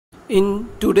In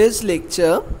today's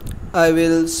lecture, I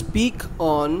will speak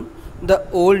on the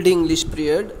Old English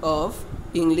period of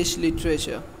English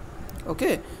literature.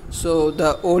 Okay, so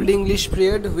the Old English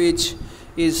period, which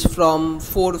is from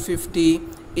 450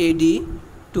 AD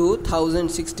to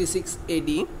 1066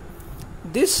 AD,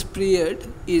 this period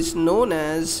is known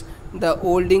as the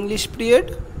Old English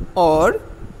period or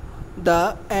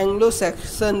the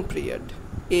Anglo-Saxon period.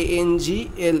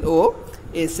 Anglo-Saxon.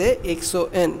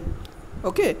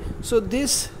 Okay, so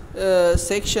this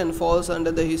section falls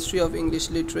under the history of English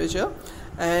literature,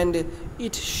 and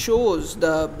it shows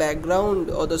the background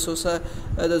or the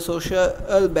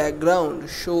social background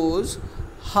shows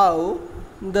how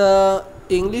the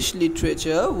English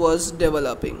literature was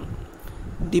developing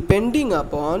depending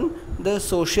upon the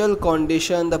social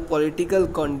condition, the political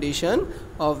condition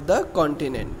of the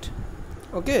continent.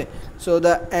 Okay, so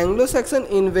the Anglo-Saxon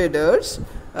invaders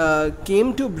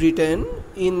came to Britain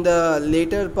in the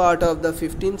later part of the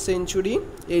 15th century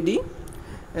AD.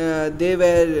 They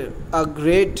were a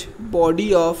great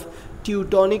body of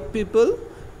Teutonic people.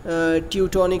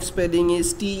 Teutonic spelling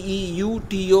is Teutonic,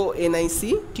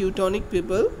 Teutonic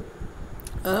people.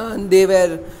 They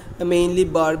were mainly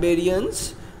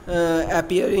barbarians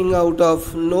appearing out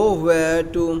of nowhere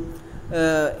to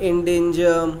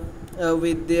endanger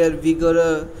with their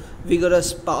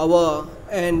vigorous power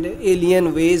and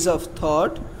alien ways of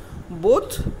thought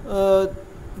both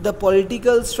the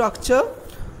political structure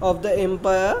of the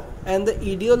empire and the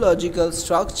ideological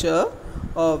structure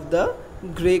of the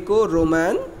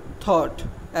Greco-Roman thought.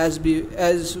 As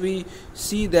we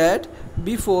see that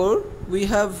before, we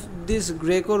have this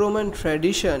Greco-Roman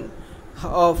tradition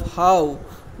of how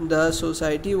the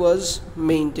society was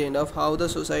maintained, of how the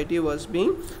society was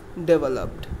being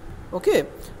developed. Okay,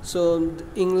 so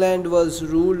England was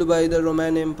ruled by the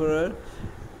Roman emperor.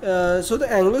 So the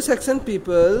Anglo-Saxon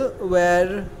people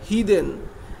were heathen,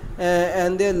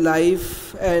 and their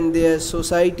life and their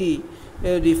society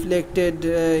reflected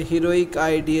heroic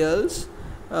ideals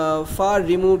far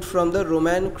removed from the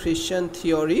Roman Christian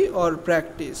theory or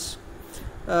practice.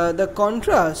 The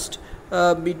contrast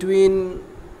between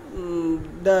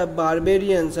the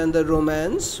barbarians and the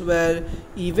Romans were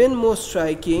even more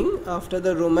striking after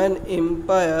the Roman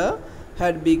Empire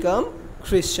had become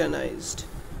Christianized.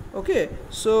 Okay,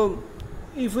 so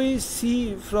if we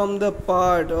see from the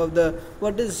part of the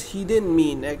what does heathen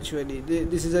mean actually,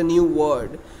 this is a new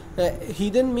word.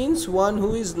 Heathen means one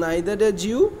who is neither a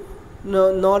Jew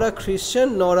nor a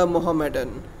Christian nor a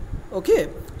Mohammedan. Okay,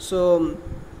 so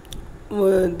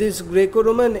this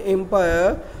Greco-Roman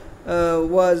Empire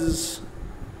was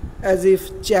as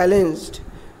if challenged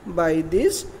by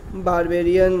this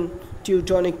barbarian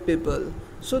Teutonic people.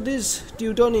 So these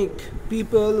Teutonic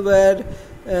people were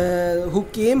who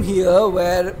came here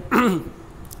were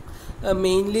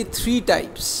mainly three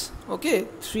types. Okay,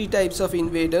 three types of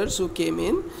invaders who came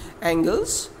in: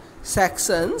 Angles,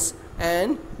 Saxons,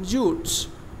 and Jutes,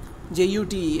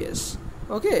 Jutes.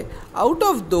 Okay, out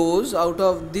of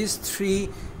these three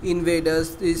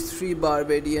invaders, these three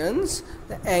barbarians,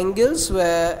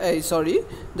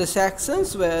 the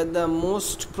Saxons were the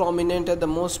most prominent and the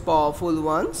most powerful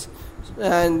ones,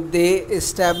 and they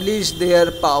established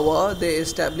their power, they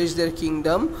established their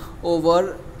kingdom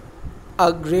over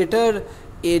a greater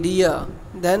area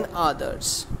than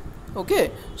others.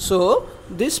 Okay, so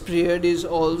this period is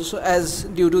also, as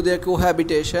due to their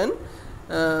cohabitation,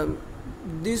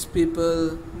 these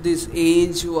people, this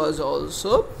age was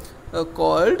also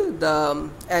called the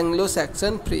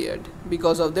Anglo-Saxon period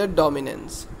because of their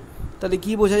dominance. তাহলে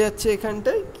কি বোঝা যাচ্ছে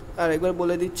এখানটায় আর একবার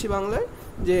বলে দিচ্ছি বাংলায়,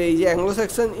 যে এই যে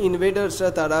অ্যাংলো-স্যাক্সন ইনভেডার্সরা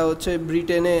তারা হচ্ছে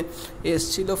ব্রিটেনে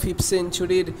এসছিল 5th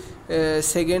সেঞ্চুরির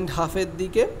সেকেন্ড হাফের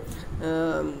দিকে।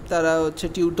 তারা হচ্ছে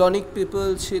টিউটনিক পিপল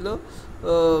ছিল।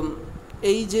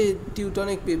 এই যে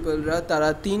টিউটনিক পিপলরা তারা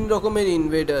তিন রকমের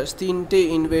তিনটে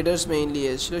ইনভেডার্স মেইনলি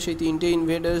এসেছিল। সেই তিনটে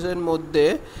ইনভেডার্সের মধ্যে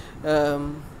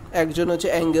একজন হচ্ছে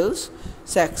অ্যাঙ্গেলস,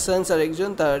 স্যাক্সনস আর একজন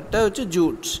তারটা হচ্ছে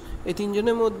জুটস। এই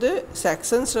তিনজনের মধ্যে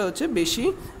স্যাক্সনসরা হচ্ছে বেশি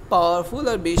পাওয়ারফুল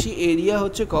আর বেশি এরিয়া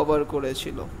হচ্ছে কভার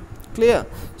করেছিল। Clear?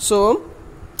 So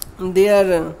there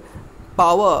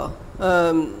power,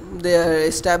 their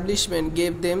establishment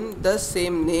gave them the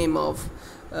same name of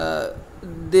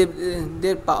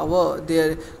their power, their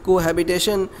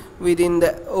cohabitation with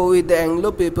the Anglo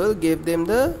people gave them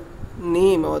the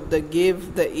name, or gave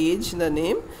the age the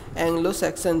name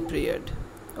Anglo-Saxon period.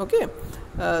 Okay,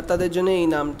 তাদের জন্য এই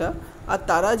নামটা। আর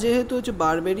তারা যেহেতু হচ্ছে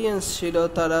বারবেরিয়ান্স ছিল,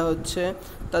 তারা হচ্ছে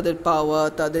তাদের পাওয়ার,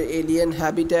 তাদের এলিয়েন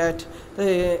হ্যাবিট্যাট,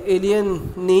 এলিয়েন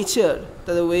নেচার,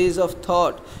 তাদের ওয়েজ অফ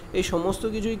থট, এই সমস্ত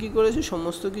কিছুই কী করেছে,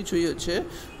 সমস্ত কিছুই হচ্ছে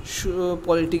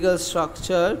political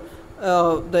structure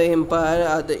the empire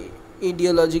R the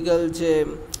ideological যে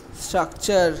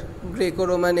স্ট্রাকচার গ্রেকো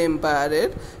রোমান এম্পায়ারের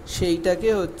সেইটাকে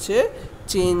হচ্ছে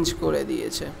চেঞ্জ করে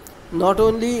দিয়েছে, not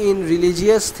only in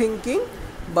religious thinking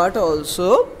but also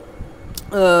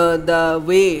the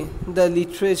way the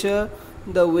literature,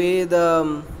 the way the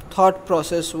thought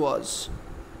process was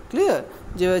clear,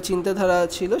 যেভাবে চিন্তাধারা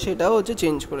ছিল সেটাও হচ্ছে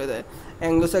চেঞ্জ করে দেয়।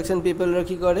 অ্যাংলো স্যাক্সন পিপলরা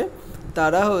কী করে,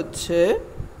 তারা হচ্ছে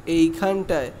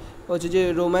এইখানটায় হচ্ছে যে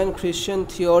রোমান খ্রিশ্চান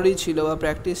থিওরি ছিল বা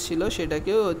প্র্যাকটিস ছিল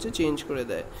সেটাকেও হচ্ছে চেঞ্জ করে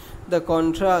দেয়। দ্য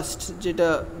কন্ট্রাস্ট যেটা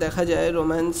দেখা যায়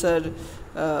রোম্যান্স আর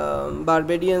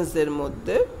বারবেরিয়ানসদের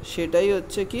মধ্যে, সেটাই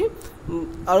হচ্ছে কি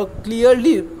আরও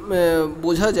ক্লিয়ারলি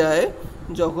বোঝা যায়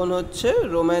যখন হচ্ছে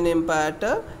রোমান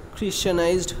এম্পায়ারটা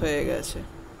খ্রিশ্চানাইজড হয়ে গেছে,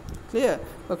 ক্লিয়ার,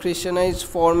 বা খ্রিশ্চানাইজড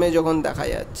ফর্মে যখন দেখা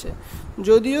যাচ্ছে।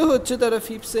 যদিও হচ্ছে তারা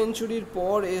 5th সেঞ্চুরির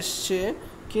পর এসছে,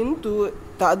 কিন্তু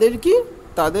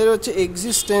তাদের হচ্ছে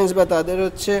এক্সিস্টেন্স বা তাদের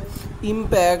হচ্ছে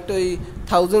ইম্প্যাক্ট ওই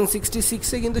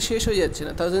 1066-এ কিন্তু শেষ হয়ে যাচ্ছে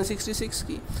না। 1066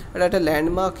 কি, এটা একটা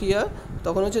ল্যান্ডমার্ক ইয়ার,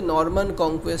 তখন হচ্ছে নরমান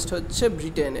কনকোয়েস্ট হচ্ছে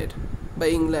ব্রিটেনের বা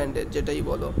ইংল্যান্ডের যেটাই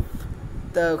বলো,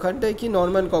 তা ওখানটায় কি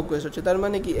নরমান কনকোয়েস্ট হচ্ছে, তার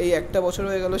মানে কি এই একটা বছর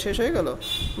হয়ে গেল শেষ হয়ে গেল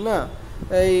না,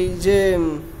 এই যে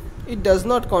ইট ডাজ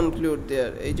নট কনক্লুড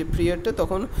দেয়ার, এই যে পিরিয়ডটা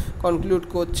তখন কনক্লুড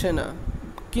করছে না।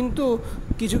 কিন্তু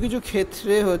কিছু কিছু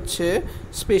ক্ষেত্রে হচ্ছে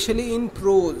স্পেশালি ইন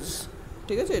প্রোজ,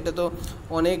 ঠিক আছে, এটা তো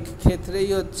অনেক ক্ষেত্রেই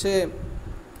হচ্ছে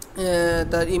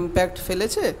তার ইম্প্যাক্ট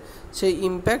ফেলেছে। সেই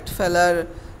ইম্প্যাক্ট ফেলার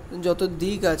যত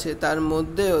দিক আছে তার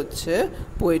মধ্যে হচ্ছে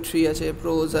পোয়েট্রি আছে,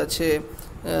 প্রোজ আছে,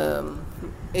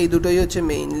 এই দুটোই হচ্ছে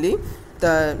মেইনলি।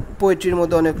 তা পোয়েট্রির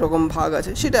মধ্যে অনেক রকম ভাগ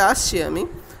আছে, সেটা আসছি আমি।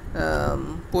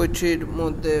 পোয়েট্রির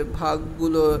মধ্যে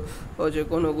ভাগগুলো হচ্ছে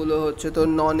কোনোগুলো হচ্ছে তো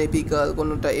নন এপিক্যাল,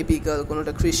 কোনোটা এপিক্যাল,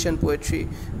 কোনোটা খ্রিশ্চান পোয়েট্রি,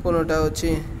 কোনোটা হচ্ছে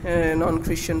নন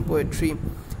খ্রিশ্চান পোয়েট্রি।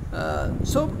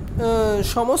 সো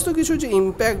সমস্ত কিছু যে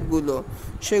ইম্প্যাক্টগুলো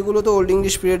সেগুলো তো ওল্ড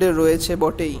ইংলিশ পিরিয়ডে রয়েছে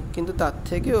বটেই, কিন্তু তার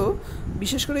থেকেও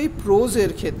বিশেষ করে এই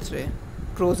প্রোজের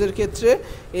ক্ষেত্রে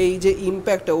এই যে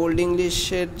ইম্প্যাক্টটা, ওল্ড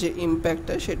ইংলিশের যে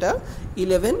ইম্প্যাক্টটা, সেটা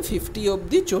 1150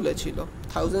 অবধি চলেছিল।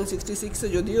 1066-এ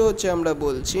যদিও হচ্ছে আমরা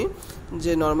বলছি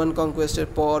যে নরমান কনকোয়েস্টের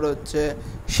পর হচ্ছে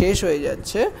শেষ হয়ে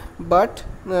যাচ্ছে, but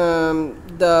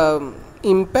the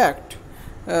impact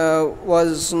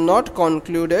was not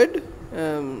concluded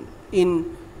in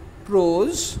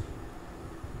prose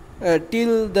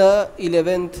till the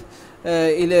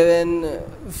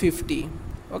 1150,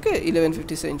 okay,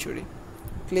 1150 century,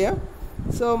 clear?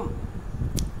 So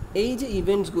এই যে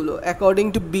ইভেন্টসগুলো, according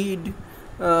to bid,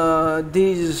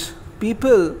 these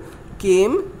people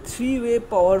came three-way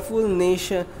powerful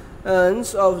nations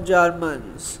of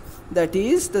Germans, that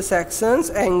is the Saxons,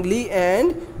 Angli and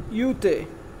Ute,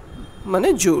 মানে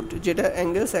jute, যেটা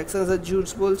angle স্যাক্সনস আর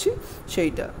Jutes বলছি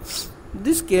সেইটা।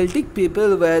 This Celtic people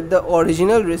were the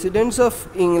original residents of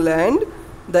England.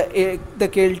 The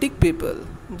Celtic people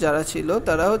যারা ছিল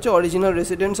তারা হচ্ছে original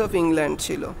residents of England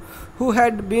ছিল, who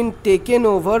had been taken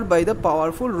over by the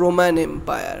powerful Roman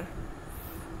empire.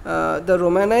 The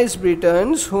রোমানাইজড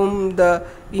ব্রিটনস hmm the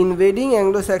ইনভেডিং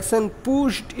Anglo-Saxon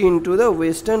pushed into the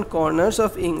western corners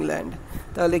of England.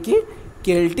 তাহলে কি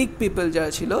Celtic people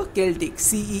যারা ছিল, Celtic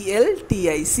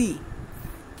CELTIC,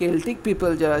 Celtic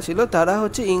people যারা ছিল তারা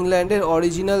হচ্ছে ইংল্যান্ডের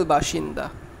অরিজিনাল বাসিন্দা,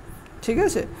 ঠিক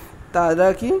আছে।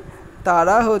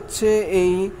 তারা হচ্ছে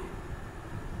এই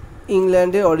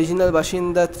ইংল্যান্ডের অরিজিনাল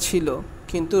বাসিন্দা ছিল,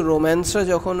 কিন্তু রোম্যান্সরা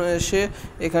যখন এসে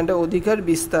এখানটা অধিকার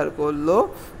বিস্তার করলো,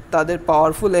 তাদের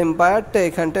পাওয়ারফুল এম্পায়ারটা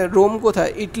এখানটায়, রোম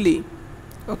কোথায়, ইটালি,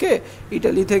 ওকে,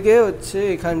 ইটালি থেকে হচ্ছে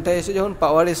এখানটায় এসে যখন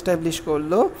পাওয়ার এস্টাবলিশ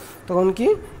করলো, তখন কি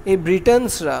এই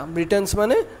ব্রিটেন্স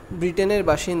মানে ব্রিটেনের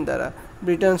বাসিন্দারা,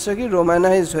 ব্রিটেন্সরা কি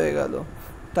রোমানাইজড হয়ে গেল।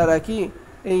 তারা কি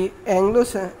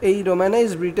এই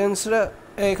রোমানাইজড ব্রিটেন্সরা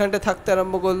এখানটা থাকতে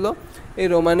আরম্ভ করলো। এই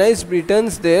রোমানাইজড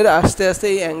ব্রিটেন্সদের আস্তে আস্তে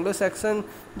এই অ্যাংলো স্যাক্সন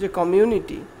যে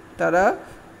কমিউনিটি, তারা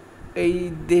এই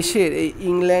দেশের, এই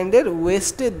ইংল্যান্ডের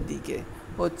ওয়েস্টের দিকে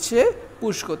হচ্ছে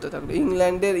পুশ করতে থাকলো।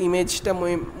 ইংল্যান্ডের ইমেজটা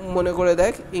মনে করে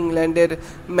দেখ, ইংল্যান্ডের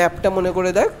ম্যাপটা মনে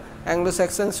করে দেখ। Anglo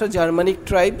স্যাক্সনসরা Germanic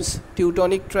tribes,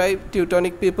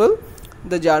 Teutonic people,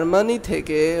 the Germany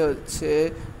থেকে হচ্ছে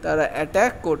তারা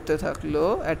অ্যাট্যাক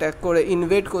করে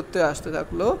ইনভেড করতে আসতে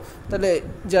থাকলো। তাহলে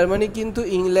জার্মানি কিন্তু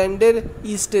ইংল্যান্ডের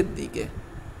ইস্টের দিকে,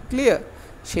 ক্লিয়ার,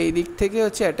 সেই দিক থেকে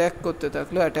হচ্ছে অ্যাট্যাক করতে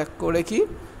থাকলো।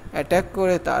 অ্যাট্যাক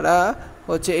করে তারা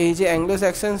হচ্ছে এই যে অ্যাংলো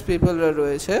স্যাক্সন পিপলরা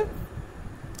রয়েছে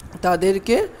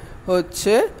তাদেরকে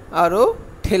হচ্ছে আরও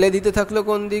ঠেলে দিতে থাকলো।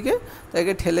 কোন দিকে?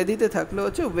 তাকে ঠেলে দিতে থাকলো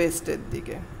হচ্ছে ওয়েস্টের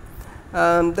দিকে।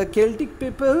 The Celtic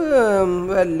people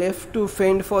were left to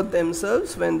fend for themselves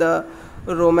when the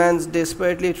Romans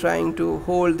desperately trying to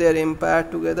hold their empire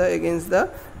together against the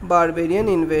barbarian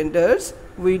invaders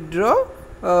withdraw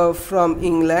from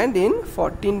England in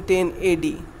 1410 AD.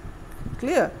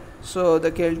 Clear? So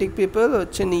the Celtic people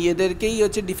হচ্ছে নিজেদেরকেই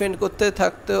হচ্ছে defend করতে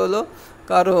থাকতে হলো,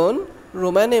 কারণ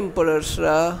Roman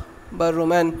এম্পারার্সরা বা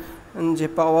Roman যে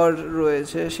পাওয়ার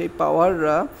রয়েছে সেই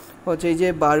পাওয়াররা হচ্ছে এই যে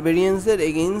বারবেরিয়ানসদের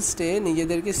এগেনস্টে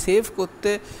নিজেদেরকে সেভ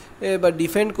করতে বা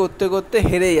ডিফেন্ড করতে করতে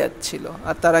হেরে যাচ্ছিল।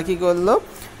 আর তারা কি করলো,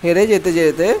 হেরে যেতে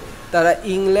যেতে তারা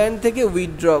ইংল্যান্ড থেকে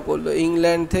উইথড্র করলো,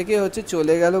 ইংল্যান্ড থেকে হচ্ছে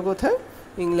চলে গেল কোথায়,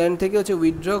 ইংল্যান্ড থেকে হচ্ছে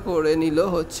উইথড্র করে নিল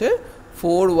হচ্ছে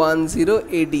 410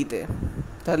 AD-তে।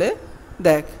 তাহলে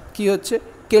দেখ কি হচ্ছে,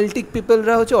 কেল্টিক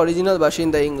পিপলরা হচ্ছে অরিজিনাল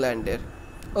বাসিন্দা ইংল্যান্ডের।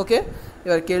 ওকে,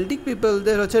 এবার কেল্টিক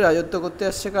পিপলদের হচ্ছে রাজত্ব করতে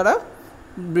আসছে কারা,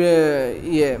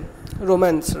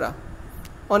 রোম্যান্সরা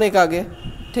অনেক আগে,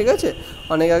 ঠিক আছে,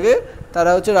 অনেক আগে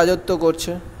তারা হচ্ছে রাজত্ব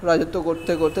করছে, রাজত্ব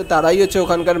করতে করতে তারাই হচ্ছে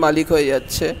ওখানকার মালিক হয়ে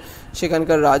যাচ্ছে,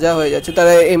 সেখানকার রাজা হয়ে যাচ্ছে,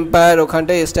 তারা এম্পায়ার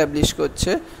ওখানটায় এস্টাবলিশ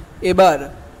করছে। এবার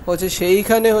হচ্ছে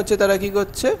সেইখানে হচ্ছে তারা কি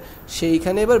করছে,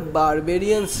 সেইখানে এবার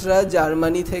বারবেরিয়ানসরা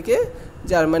জার্মানি থেকে,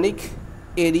 জার্মানিক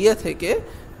এরিয়া থেকে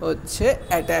হচ্ছে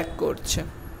অ্যাট্যাক করছে।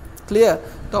 ক্লিয়ার?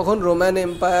 তখন রোমান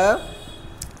এম্পায়ার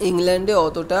ইংল্যান্ডে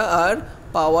অতটা আর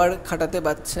পাওয়ার খাটাতে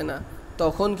পারছে না,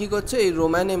 তখন কি করছে, এই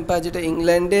রোমান এম্পায়ার যেটা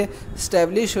ইংল্যান্ডে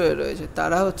স্ট্যাবলিশ হয়ে রয়েছে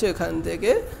তারা হচ্ছে এখান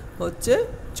থেকে হচ্ছে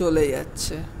চলে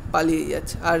যাচ্ছে, পালিয়ে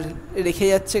যাচ্ছে, আর রেখে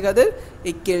যাচ্ছে কাদের,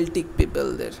 এই কেল্টিক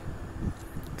পিপলদের।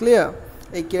 ক্লিয়ার?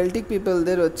 এই কেল্টিক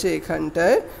পিপলদের হচ্ছে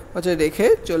এখানটায় হচ্ছে রেখে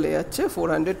চলে যাচ্ছে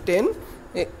 410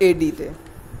 AD-তে।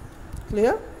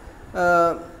 Clear?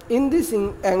 In this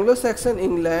Anglo-Saxon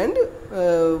England,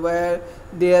 where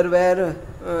there were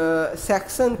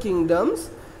Saxon kingdoms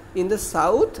in the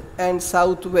south and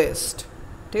southwest,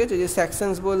 ঠিক আছে, যে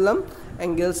স্যাক্সনস বললাম,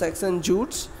 Anglo-Saxon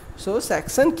Jutes, so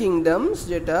Saxon kingdoms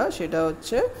যেটা সেটা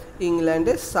হচ্ছে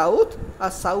ইংল্যান্ডের সাউথ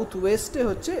আর সাউথ ওয়েস্টে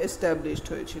হচ্ছে এস্টাবলিশড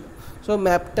হয়েছিল। সো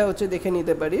ম্যাপটা হচ্ছে দেখে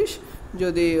নিতে পারিস,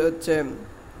 যদি হচ্ছে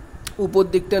উপর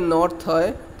দিকটা নর্থ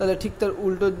হয় তাহলে ঠিক তার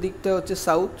উল্টোর দিকটা হচ্ছে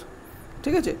সাউথ,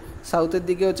 ঠিক আছে, সাউথের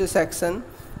দিকে হচ্ছে স্যাক্সন।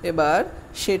 এবার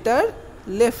সেটার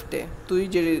লেফটে তুই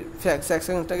যে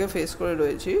স্যাক্সনটাকে ফেস করে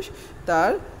রয়েছিস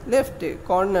তার লেফটে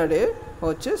কর্নারে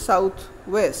হচ্ছে সাউথ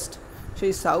ওয়েস্ট,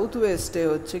 সেই সাউথ ওয়েস্টে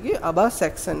হচ্ছে কি আবার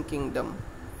স্যাক্সন কিংডম।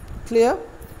 ক্লিয়ার?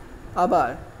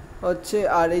 আবার হচ্ছে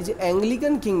আর এই যে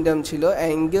অ্যাংলিকান কিংডম ছিল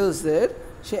অ্যাঙ্গেলসদের,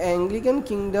 সে অ্যাংলিকান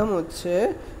কিংডম হচ্ছে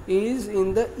is in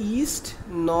the east,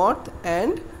 north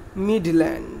and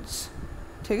Midlands,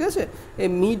 ঠিক আছে, এই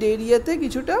মিড এরিয়াতে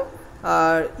কিছুটা,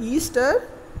 আর ইস্ট আর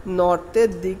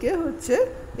নর্থের দিকে হচ্ছে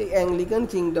এই অ্যাংলিকান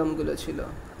কিংডমগুলো ছিল।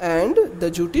 And the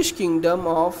জুটিশ kingdom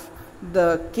of the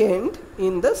Kent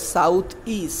in the south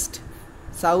east,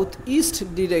 south east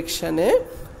ডিরেকশানে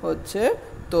হচ্ছে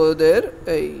তোদের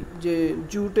এই যে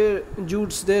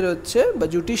জুটসদের হচ্ছে বা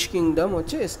জুটিশ কিংডম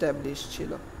হচ্ছে এস্টাবলিশ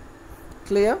ছিল।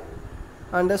 ক্লিয়ার?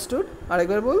 আন্ডারস্টুড?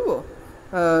 আরেকবার বলবো,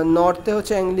 নর্থে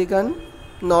হচ্ছে অ্যাংলিকান,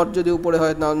 নর্থ যদি উপরে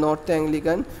হয় নর্থে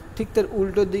অ্যাংলিকান, ঠিক তার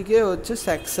উল্টো দিকে হচ্ছে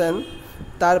স্যাক্সন,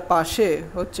 তার পাশে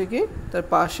হচ্ছে কি, তার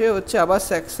পাশে হচ্ছে আবার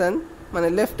স্যাক্সন, মানে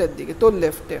লেফটের দিকে, তোর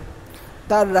লেফটে,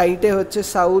 তার রাইটে হচ্ছে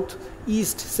সাউথ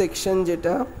ইস্ট সেকশন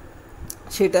যেটা,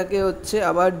 সেটাকে হচ্ছে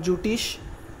আবার জুটিশ।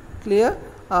 ক্লিয়ার?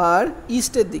 আর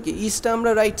ইস্টের দিকে, ইস্টটা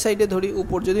আমরা রাইট সাইডে ধরি,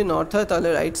 উপর যদি নর্থ হয় তাহলে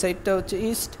রাইট সাইডটা হচ্ছে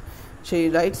ইস্ট, সেই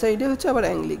রাইট সাইডে হচ্ছে আবার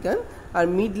অ্যাংলিকান, আর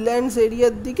মিডল্যান্ডস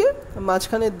এরিয়ার দিকে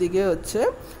মাঝখানের দিকে হচ্ছে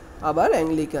আবার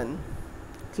Anglican.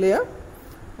 Clear?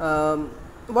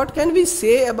 what can we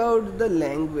say about the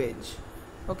language?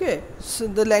 Okay, so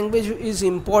the language is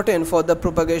important for the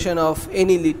propagation of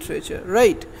any literature,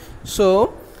 right?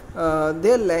 So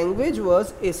their language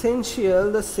was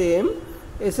essentially the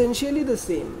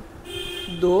same,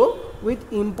 though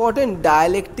with important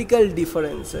dialectical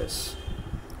differences.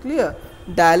 Clear?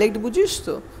 Dialect বুঝিস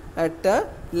তো, একটা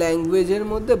ল্যাঙ্গুয়েজের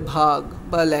মধ্যে ভাগ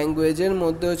বা ল্যাঙ্গুয়েজের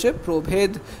মধ্যে হচ্ছে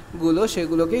প্রভেদগুলো,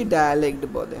 সেগুলোকেই dialect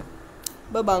বলে।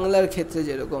 বা বাংলার ক্ষেত্রে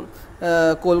যেরকম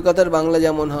কলকাতার বাংলা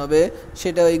যেমন হবে,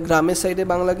 সেটা ওই গ্রামের সাইডে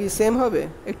বাংলা কি সেম হবে,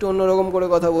 একটু অন্যরকম করে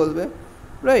কথা বলবে,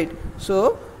 right? So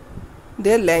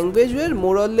there language war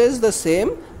more or less the same,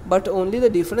 but only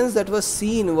the difference that was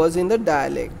seen was in the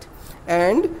dialect.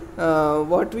 And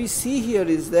what we see here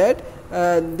is that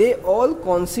they all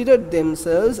considered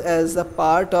themselves as a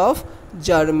part of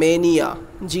Germania,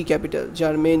 G capital,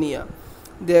 Germania.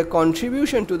 Their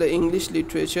contribution to the English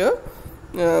literature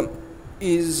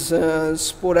is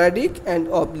sporadic and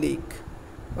oblique.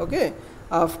 Okay,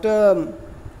 after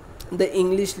the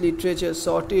English literature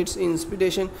sought its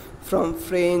inspiration from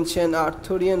French and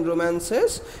Arthurian romances,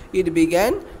 it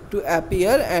began to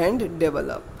appear and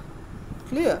develop.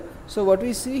 Clear? So what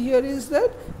we see here is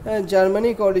that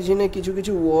Germanic origin e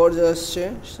kichu words asche,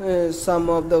 some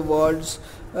of the words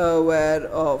were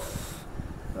of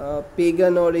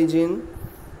pagan origin.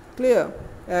 Clear?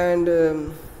 And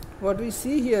what we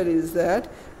see here is that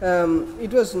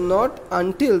it was not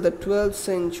until the 12th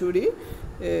century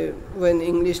when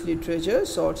English literature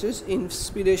sought its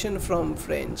inspiration from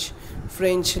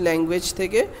French language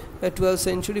থেকে 12th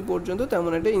century পর্যন্ত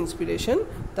তেমন একটা inspiration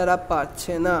তারা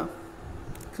পাচ্ছে না.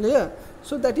 Clear?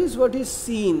 So that is what is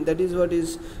seen, that is what is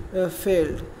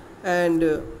felt, and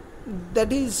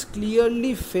that is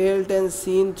clearly felt and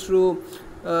seen through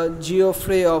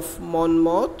Geoffrey of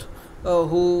Monmouth,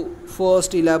 who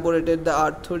first elaborated the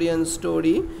Arthurian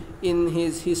story in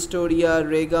his Historia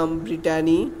Regum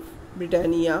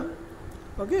Britannia.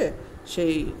 Okay,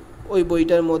 সেই ওই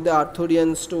বইটার মধ্যে Arthurian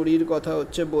স্টোরির কথা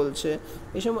হচ্ছে বলছে.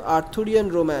 এইসব Arthurian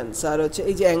romance আর হচ্ছে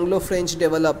এই যে অ্যাংলো ফ্রেঞ্চ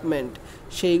ডেভেলপমেন্ট,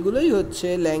 সেইগুলোই হচ্ছে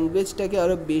ল্যাঙ্গুয়েজটাকে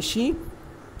আরও বেশি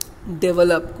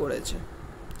ডেভেলপ করেছে.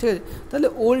 ঠিক আছে, তাহলে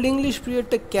ওল্ড ইংলিশ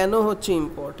পিরিয়ডটা কেন হচ্ছে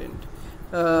important?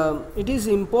 It is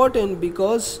important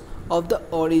because of the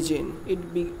origin.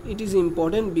 It is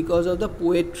important because of the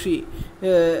poetry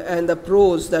and the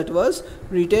prose that was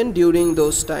written during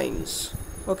those times.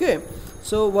 Okay,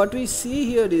 so what we see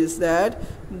here is that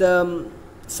the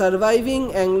surviving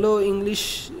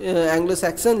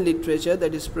Anglo-Saxon literature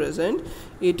that is present,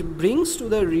 it brings to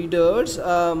the readers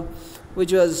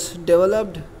which was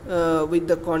developed with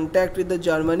the contact with the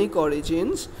Germanic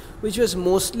origins, which was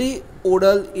mostly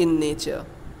oral in nature.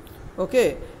 Okay,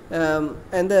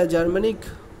 and the Germanic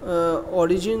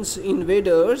origins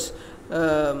invaders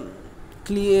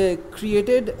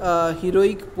created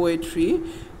heroic poetry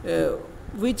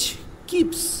which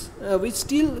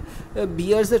still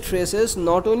bears the traces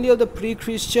not only of the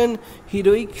pre-Christian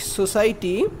heroic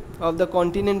society of the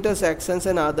continental Saxons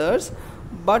and others,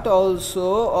 but also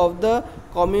of the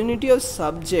community of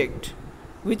subject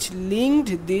which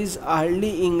linked this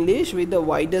early English with the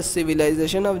wider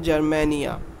civilization of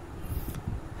Germania.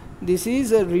 This is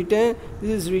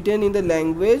written in the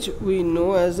language we know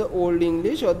as the Old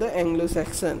English or the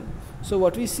Anglo-Saxon. So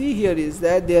what we see here is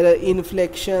that there are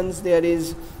inflections,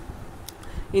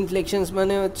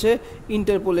 মানে হচ্ছে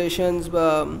interpolations বা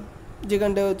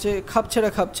যেখানটা হচ্ছে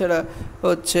খাপছাড়া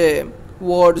হচ্ছে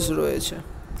words রয়েছে.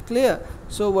 Clear?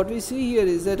 So what we see here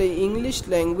is that the English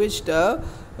language-টা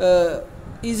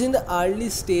is in the early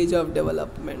stage of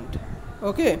development.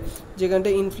 Okay,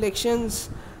 যেখানটা inflections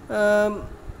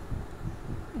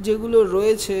যেগুলো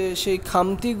রয়েছে সেই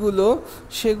খামতিগুলো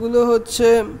সেগুলো হচ্ছে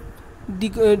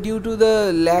due to the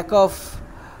lack of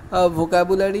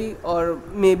vocabulary or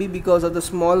maybe because of the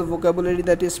small vocabulary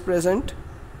that is present.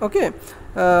 Okay,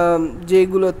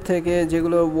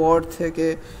 যেগুলোর word থেকে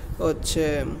হচ্ছে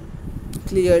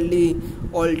clearly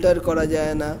alter করা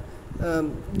যায় না.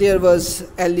 There was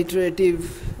alliterative,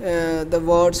 the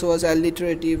words was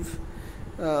alliterative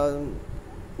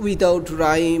without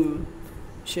rhyme,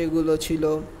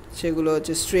 সেগুলো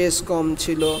হচ্ছে stress কম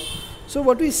ছিল. So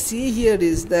what we see here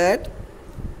is that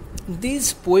this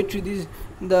poetry,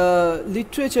 the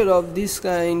literature of this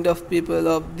kind of people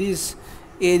of this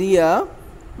area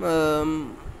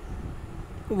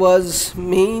was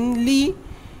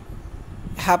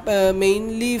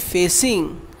mainly facing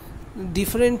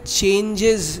different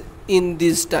changes in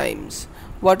these times.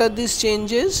 What are these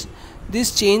changes? These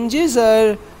changes are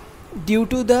due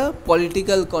to the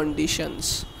political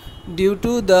conditions, due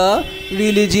to the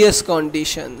religious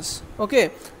conditions. Okay,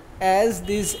 as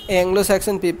these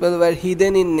Anglo-Saxon people were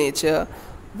hidden in nature,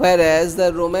 whereas the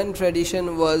Roman tradition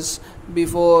was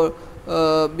before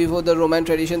the Roman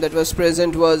tradition that was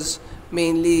present was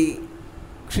mainly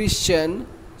Christian.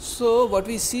 So what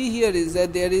we see here is that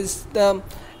there is the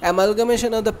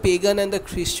amalgamation of the pagan and the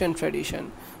Christian tradition,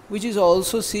 which is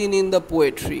also seen in the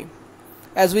poetry.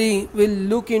 As we will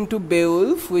look into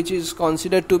Beowulf, which is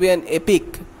considered to be an epic,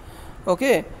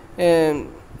 okay,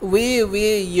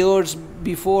 way years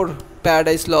before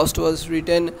Paradise Lost was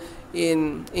written in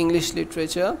English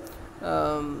literature.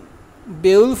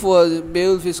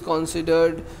 Beowulf is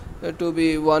considered to be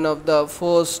one of the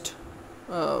first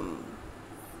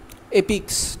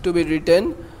epics to be written.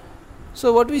 So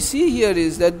what we see here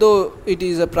is that though it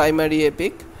is a primary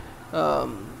epic,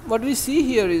 what we see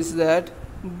here is that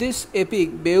this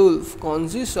epic Beowulf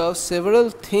consists of several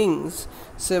things,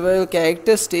 several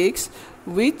characteristics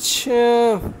which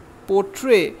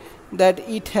portray that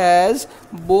it has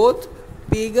both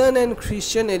pagan and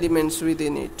Christian elements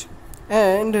within it,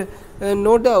 and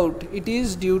no doubt it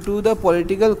is due to the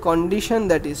political condition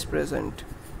that is present.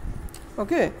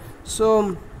 Okay, so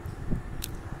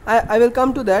I will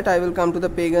come to that. I will come to the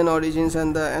pagan origins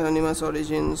and the anonymous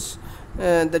origins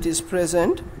that is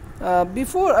present.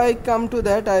 Before I come to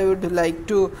that, I would like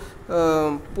to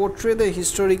portray the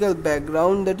historical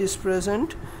background that is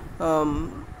present,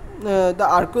 the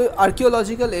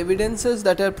archaeological evidences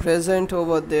that are present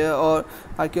over there, or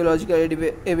archaeological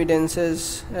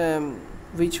evidences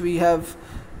which we have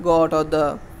got, or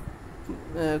the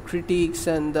critics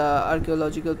and the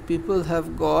archaeological people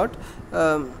have got,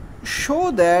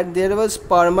 show that there was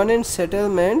permanent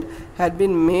settlement had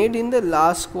been made in the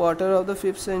last quarter of the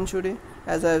 5th century,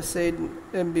 as I have said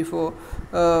before,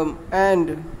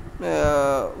 and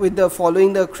with the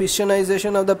following the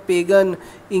Christianization of the pagan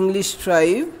English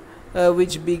tribe,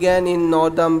 which began in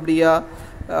Northumbria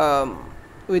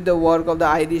with the work of the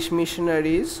Irish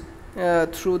missionaries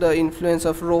through the influence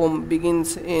of Rome,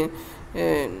 begins in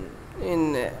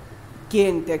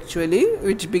Kent actually,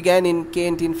 which began in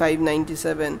Kent in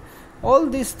 597. All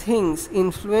these things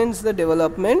influence the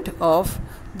development of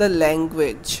the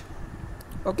language.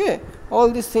 Okay, all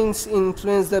these things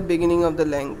influence the beginning of the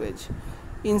language.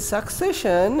 In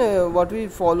succession, what we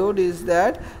followed is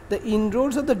that the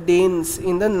inroads of the Danes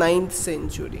in the 9th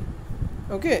century.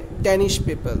 Okay, Danish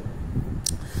people.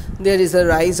 There is a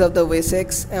rise of the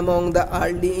Wessex among the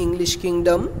early English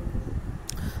kingdom,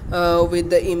 with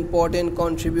the important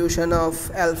contribution of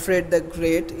Alfred the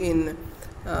Great in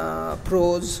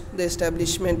prose, the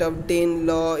establishment of Dane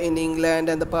law in England,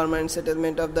 and the permanent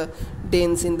settlement of the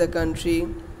Danes in the country.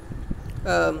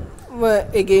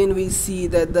 Again we see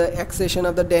that the accession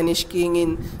of the Danish king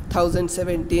in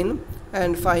 1017,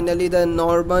 and finally the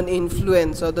Norman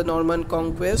influence or the Norman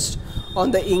conquest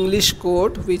on the English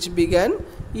court, which began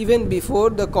even before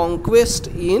the conquest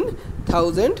in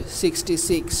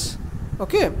 1066.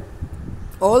 Okay,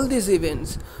 all these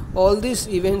events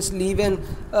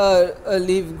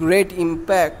leave great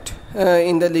impact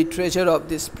in the literature of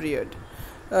this period,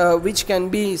 which can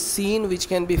be seen, which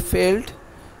can be felt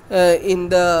in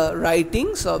the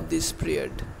writings of this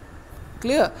period.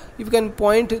 Clear? You can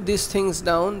point these things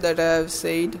down that I have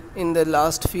said in the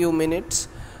last few minutes,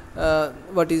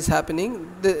 what is happening,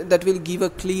 that will give a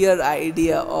clear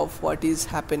idea of what is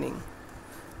happening.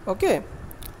 Okay.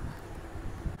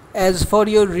 As for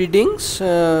your readings,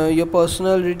 your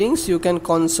personal readings, you can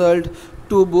consult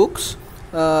 2 books.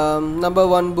 Number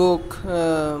 1 book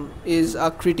is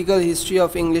A Critical History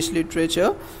of English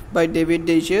Literature by David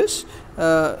Dages.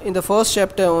 In the first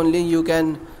chapter only you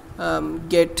can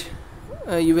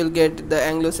you will get the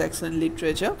Anglo-Saxon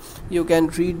literature. You can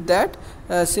read that.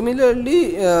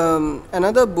 Similarly,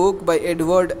 another book by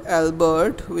Edward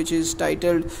Albert, which is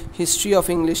titled History of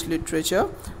English Literature,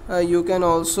 you can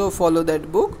also follow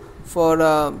that book for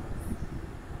a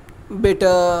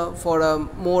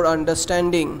more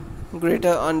understanding,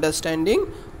 greater understanding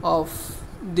of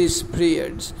these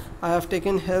periods. I have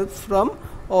taken help from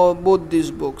both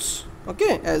these books.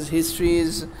 Okay, as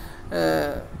history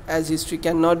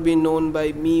cannot be known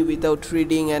by me without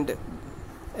reading and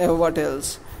what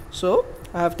else, so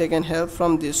I have taken help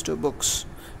from these 2 books.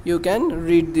 You can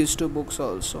read these 2 books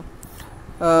also.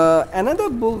 Another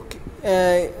book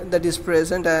that is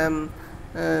present, I am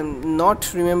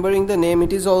not remembering the name.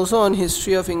 It is also on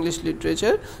history of English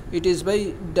literature. It is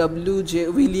by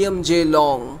William J.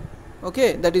 Long.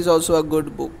 Okay, that is also a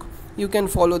good book. You can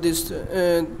follow these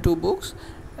 2 books.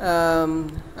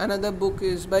 Another book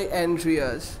is by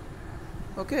Andreas.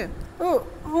 Okay,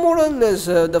 more or less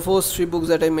the first 3 books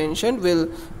that I mentioned will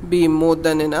be more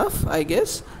than enough, I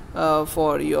guess,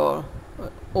 for your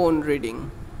own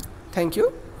reading. Thank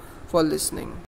you for listening.